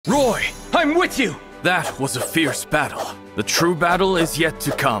Roy, I'm with you! That was a fierce battle. The true battle is yet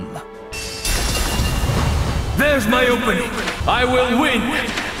to come. There's my opening! I will win!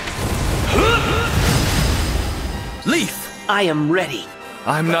 Leif! I am ready.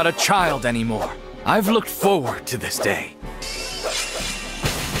 I'm not a child anymore. I've looked forward to this day.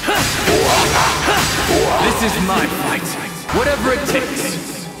 This is my fight. Whatever it takes.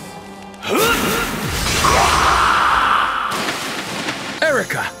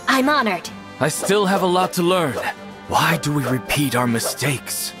 Erika! I'm honored. I still have a lot to learn. Why do we repeat our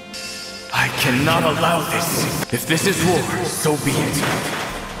mistakes? I cannot allow this. If this is war, so be it.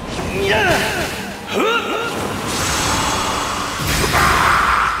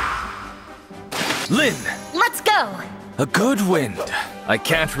 Lyn! Let's go! A good wind. I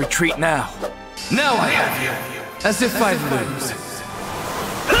can't retreat now. Now I have you. As if I lose.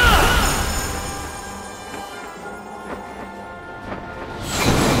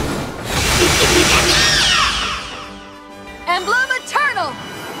 Emblem Eternal!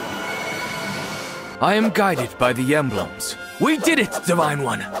 I am guided by the emblems. We did it, Divine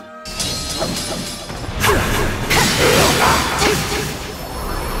One!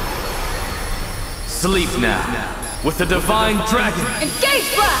 Sleep now, with the Divine Dragon!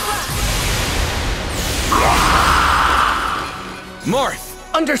 Engage blast!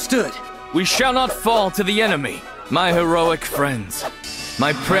 Marth! Understood. We shall not fall to the enemy, my heroic friends.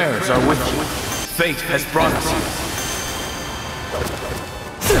 My prayers are with you. Fate has brought us here.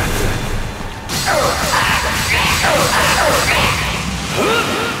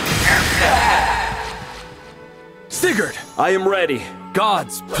 Sigurd! I am ready.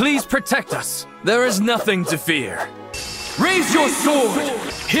 Gods, please protect us. There is nothing to fear. Raise your sword!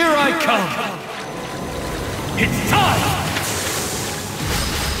 Here I come! It's time!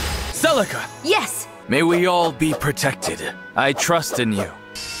 Celica! Yes! May we all be protected. I trust in you.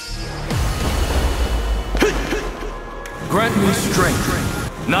 Grant me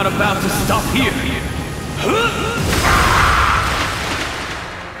strength. Not about to stop here.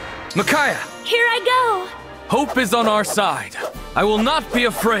 Micaiah! Here I go! Hope is on our side. I will not be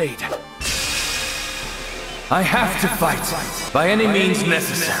afraid. I have to fight, by any means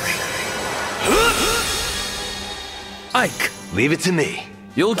necessary. Ike! Leave it to me.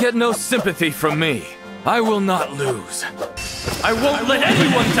 You'll get no sympathy from me. I will not lose. I won't let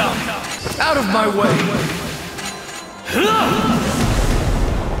anyone die! Out of my way!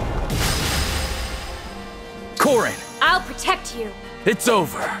 Corrin! I'll protect you. It's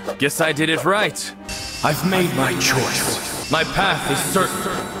over. Guess I did it right. I've made my choice. My path is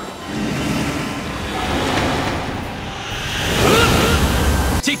certain.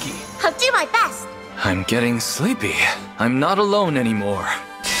 Tiki! I'll do my best. I'm getting sleepy. I'm not alone anymore.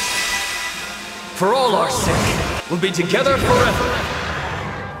 For all our sake, we'll be together forever.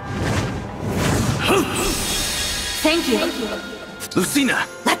 Thank you. Lucina!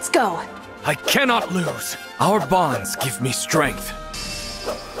 Let's go. I cannot lose. Our bonds give me strength.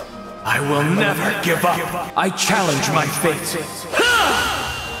 I will never give up. I challenge my fate.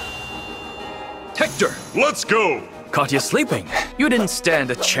 Hector! Let's go! Caught you sleeping. You didn't stand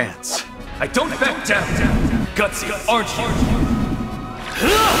a chance. I don't back down. Gutsy, aren't you?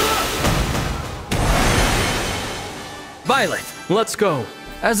 Byleth, let's go.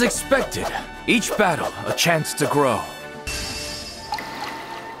 As expected, each battle a chance to grow.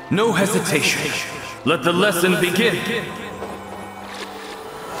 No hesitation. Let the lesson begin.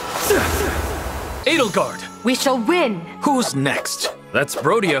 Edelgard! We shall win. Who's next? That's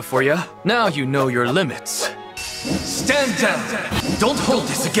Brodia for you. Now you know your limits. Stand down! Don't hold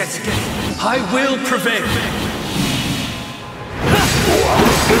this against me. I will prevail.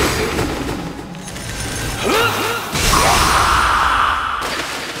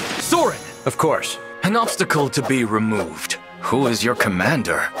 Soren! Of course. An obstacle to be removed. Who is your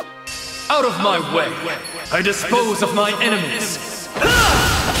commander? Out of my way! I dispose of my enemies!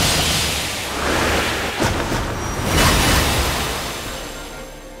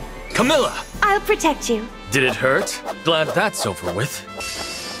 Camilla! I'll protect you. Did it hurt? Glad that's over with.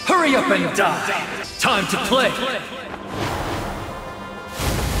 Hurry up and die! Time to play!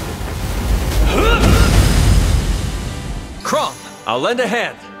 Chrom! I'll lend a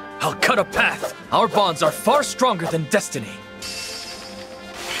hand. I'll cut a path. Our bonds are far stronger than destiny.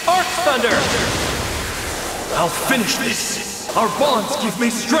 Arc Thunder! I'll finish this. Our bonds give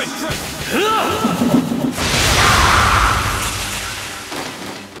me strength.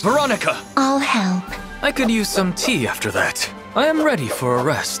 Veronica! I'll help. I could use some tea after that. I am ready for a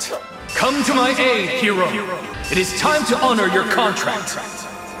rest. Come to my aid, hero! It is time to honor your contract.